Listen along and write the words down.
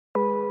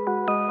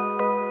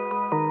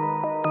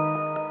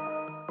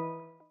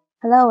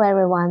Hello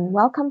everyone,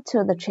 welcome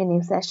to the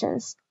training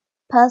sessions.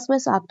 Parse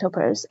with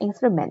Octoparse in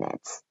 3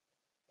 minutes.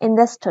 In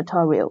this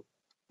tutorial,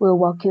 we'll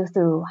walk you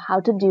through how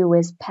to deal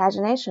with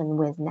pagination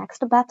with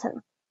next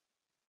button.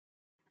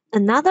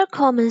 Another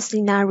common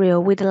scenario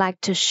we'd like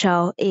to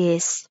show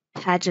is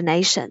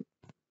pagination,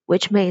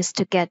 which means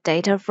to get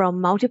data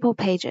from multiple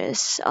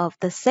pages of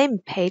the same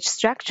page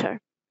structure.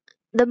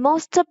 The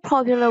most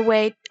popular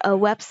way a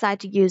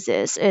website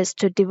uses is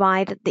to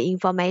divide the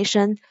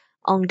information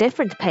on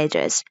different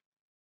pages.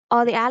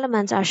 All the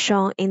elements are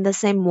shown in the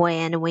same way,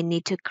 and we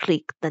need to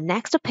click the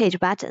next page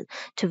button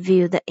to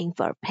view the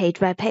info page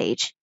by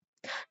page.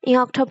 In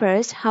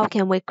Octoparse, how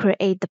can we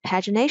create the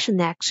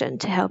pagination action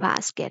to help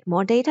us get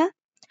more data?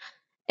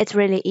 It's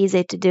really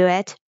easy to do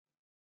it.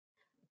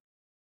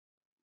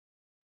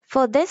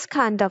 For this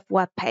kind of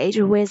web page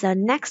with a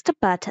next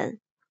button,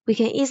 we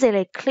can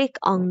easily click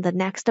on the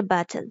next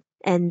button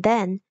and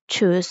then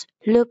choose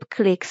loop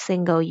click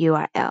single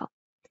URL.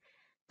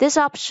 This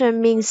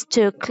option means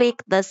to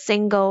click the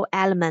single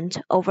element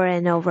over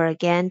and over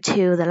again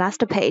to the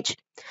last page.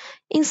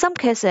 In some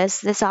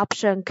cases, this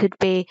option could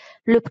be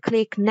loop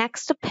click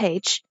next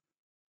page,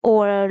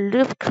 or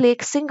loop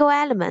click single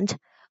element,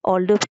 or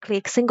loop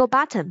click single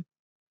button.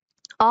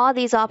 All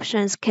these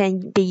options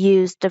can be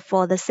used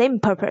for the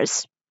same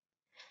purpose.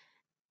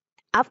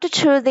 After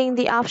choosing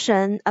the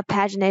option, a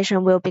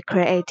pagination will be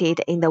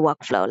created in the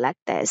workflow like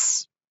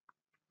this.